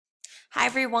Hi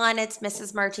everyone, it's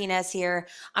Mrs. Martinez here.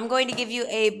 I'm going to give you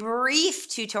a brief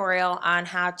tutorial on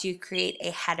how to create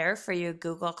a header for your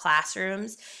Google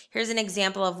Classrooms. Here's an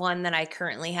example of one that I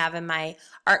currently have in my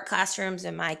art classrooms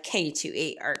and my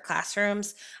K-8 art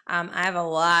classrooms. I have a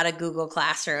lot of Google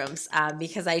Classrooms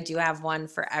because I do have one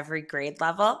for every grade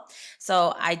level.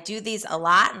 So I do these a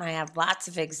lot and I have lots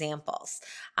of examples.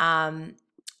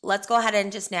 Let's go ahead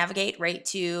and just navigate right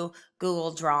to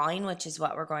Google Drawing, which is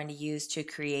what we're going to use to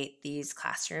create these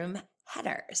classroom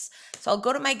headers. So I'll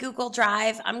go to my Google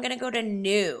Drive. I'm going to go to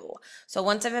New. So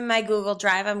once I'm in my Google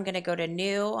Drive, I'm going to go to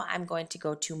New. I'm going to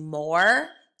go to More.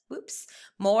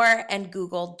 More and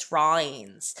Google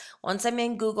Drawings. Once I'm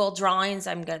in Google Drawings,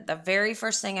 the very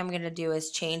first thing I'm going to do is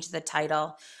change the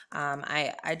title.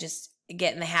 I just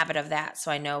get in the habit of that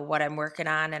so I know what I'm working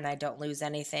on and I don't lose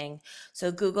anything. So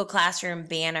Google Classroom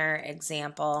banner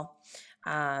example.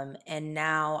 And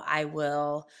now I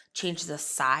will change the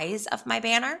size of my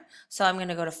banner. So I'm going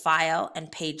to go to File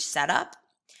and Page Setup.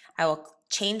 I will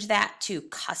change that to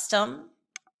Custom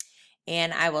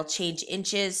and I will change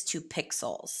inches to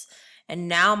pixels. And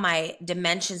now my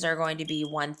dimensions are going to be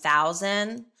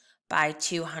 1000 by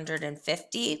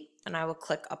 250 and I will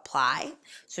click apply.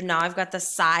 So now I've got the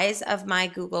size of my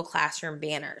Google Classroom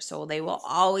banner. So they will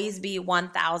always be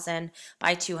 1000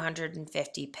 by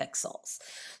 250 pixels.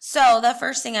 So the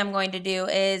first thing I'm going to do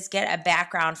is get a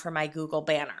background for my Google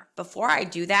banner. Before I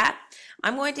do that,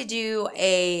 I'm going to do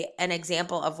an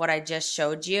example of what I just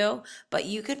showed you, but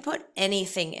you could put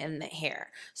anything in here.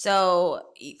 So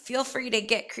feel free to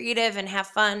get creative and have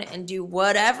fun and do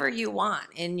whatever you want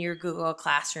in your Google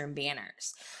Classroom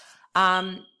banners.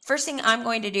 First thing I'm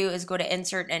going to do is go to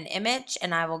insert an image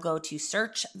and I will go to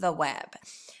search the web.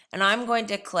 And I'm going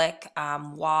to click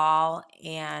wall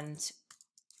and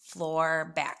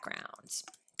floor backgrounds.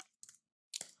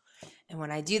 And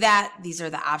when I do that, these are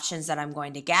the options that I'm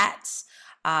going to get.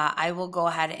 I will go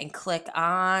ahead and click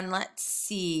on, let's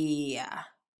see.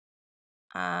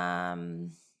 This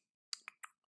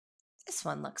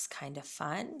one looks kind of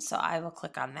fun. So I will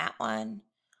click on that one.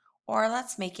 Or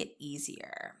let's make it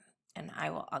easier. And I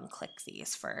will unclick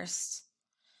these first.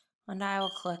 And I will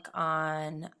click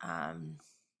on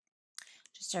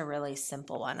just a really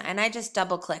simple one. And I just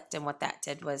double clicked and what that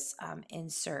did was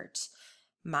insert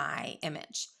my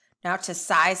image. Now to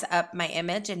size up my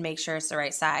image and make sure it's the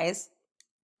right size,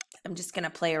 I'm just going to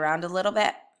play around a little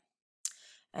bit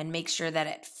and make sure that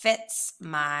it fits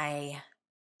my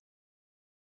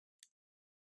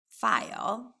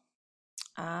file.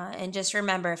 And just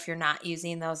remember, if you're not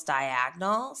using those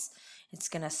diagonals, it's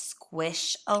going to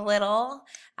squish a little,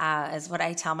 is what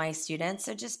I tell my students.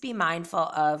 So just be mindful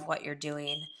of what you're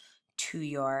doing to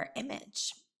your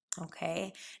image.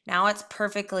 Okay, now it's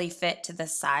perfectly fit to the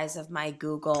size of my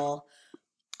Google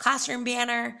Classroom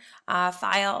banner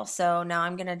file. So now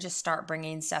I'm going to just start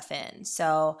bringing stuff in.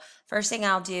 So first thing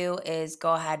I'll do is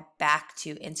go ahead back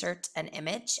to insert an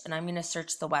image and I'm going to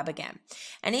search the web again.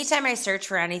 Anytime I search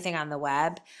for anything on the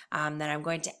web that I'm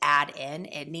going to add in,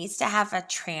 it needs to have a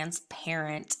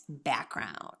transparent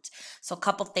background. So a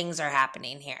couple things are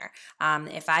happening here.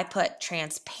 If I put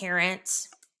transparent,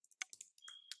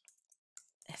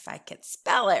 if I could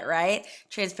spell it right,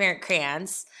 transparent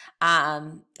crayons.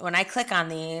 When I click on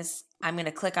these, I'm going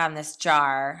to click on this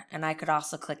jar and I could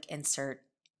also click insert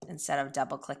instead of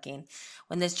double clicking.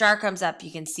 When this jar comes up,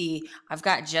 you can see I've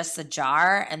got just the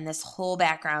jar and this whole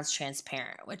background's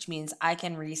transparent, which means I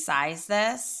can resize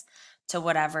this to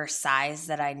whatever size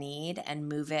that I need and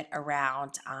move it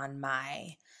around on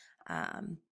my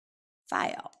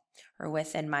file or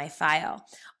within my file.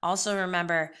 Also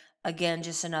remember, again,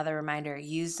 just another reminder,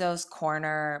 use those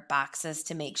corner boxes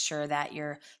to make sure that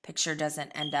your picture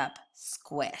doesn't end up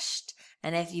squished.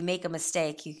 And if you make a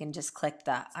mistake, you can just click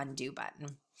the undo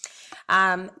button.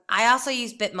 I also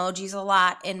use Bitmojis a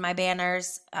lot in my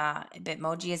banners.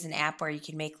 Bitmoji is an app where you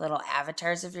can make little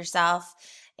avatars of yourself.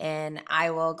 And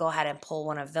I will go ahead and pull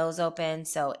one of those open.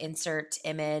 So insert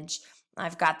image.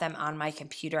 I've got them on my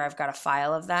computer. I've got a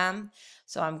file of them.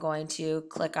 So I'm going to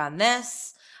click on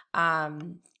this.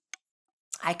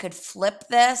 I could flip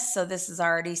this, so this is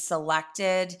already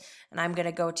selected, and I'm going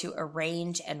to go to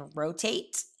arrange and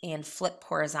rotate and flip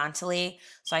horizontally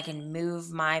so I can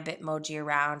move my Bitmoji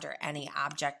around or any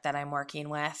object that I'm working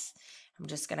with. I'm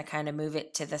just going to kind of move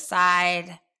it to the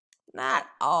side, not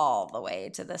all the way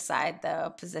to the side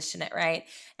though, position it right.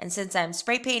 And since I'm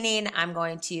spray painting, I'm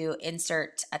going to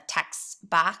insert a text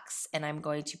box and I'm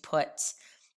going to put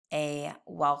a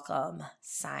welcome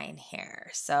sign here.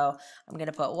 So I'm going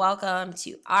to put welcome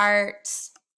to art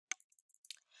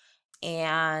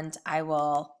and I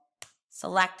will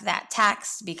select that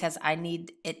text because I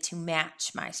need it to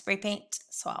match my spray paint.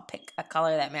 So I'll pick a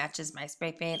color that matches my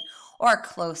spray paint or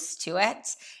close to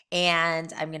it.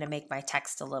 And I'm going to make my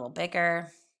text a little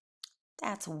bigger.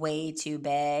 That's way too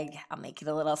big. I'll make it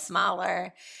a little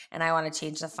smaller. And I want to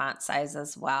change the font size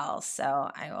as well. So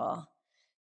I will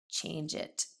change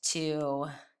it to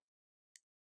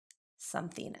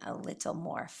something a little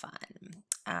more fun.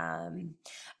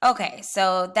 Okay,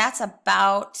 so that's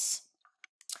about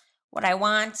what I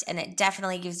want, and it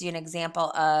definitely gives you an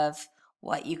example of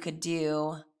what you could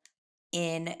do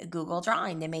in Google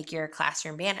Drawing to make your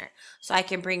classroom banner. So I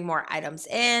can bring more items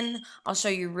in. I'll show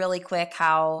you really quick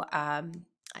how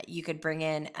you could bring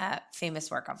in a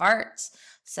famous work of art.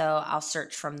 So I'll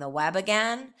search from the web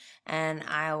again, and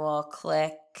I will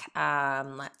click,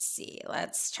 let's see,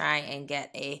 let's try and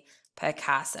get a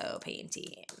Picasso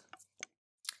painting.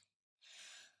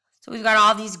 So we've got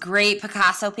all these great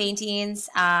Picasso paintings.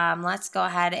 Let's go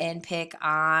ahead and pick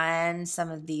on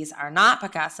some of these are not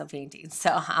Picasso paintings.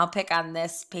 So I'll pick on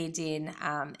this painting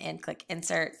and click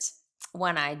insert.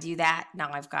 When I do that, now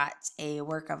I've got a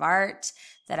work of art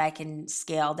that I can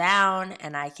scale down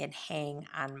and I can hang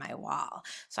on my wall.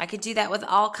 So I could do that with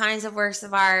all kinds of works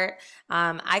of art.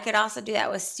 I could also do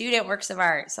that with student works of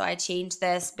art. So I change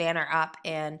this banner up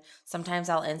and sometimes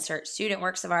I'll insert student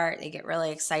works of art. They get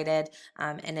really excited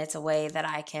and it's a way that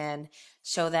I can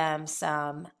show them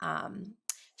some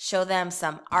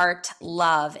art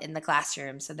love in the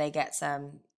classroom so they get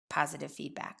some positive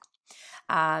feedback.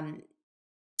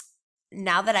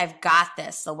 Now that I've got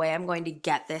this, the way I'm going to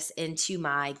get this into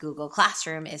my Google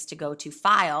Classroom is to go to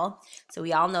File. So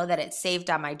we all know that it's saved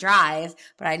on my drive,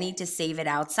 but I need to save it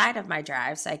outside of my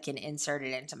drive so I can insert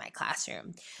it into my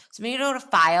classroom. So I'm going to go to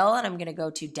File and I'm going to go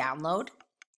to Download.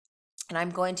 And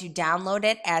I'm going to download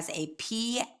it as a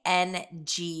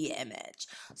PNG image.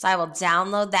 So I will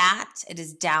download that. It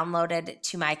is downloaded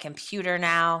to my computer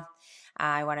now.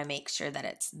 I want to make sure that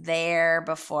it's there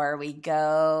before we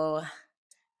go.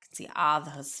 See all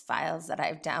those files that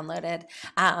I've downloaded.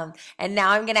 And now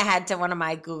I'm going to head to one of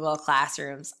my Google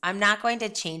Classrooms. I'm not going to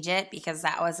change it because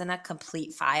that wasn't a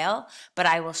complete file, but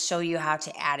I will show you how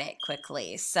to add it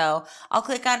quickly. So I'll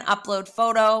click on upload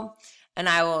photo and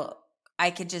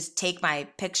I could just take my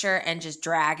picture and just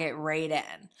drag it right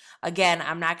in. Again,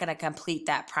 I'm not going to complete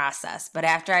that process, but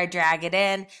after I drag it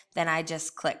in, then I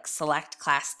just click select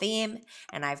class theme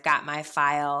and I've got my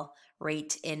file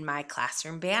right in my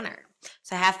classroom banner.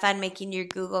 So have fun making your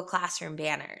Google Classroom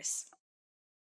banners.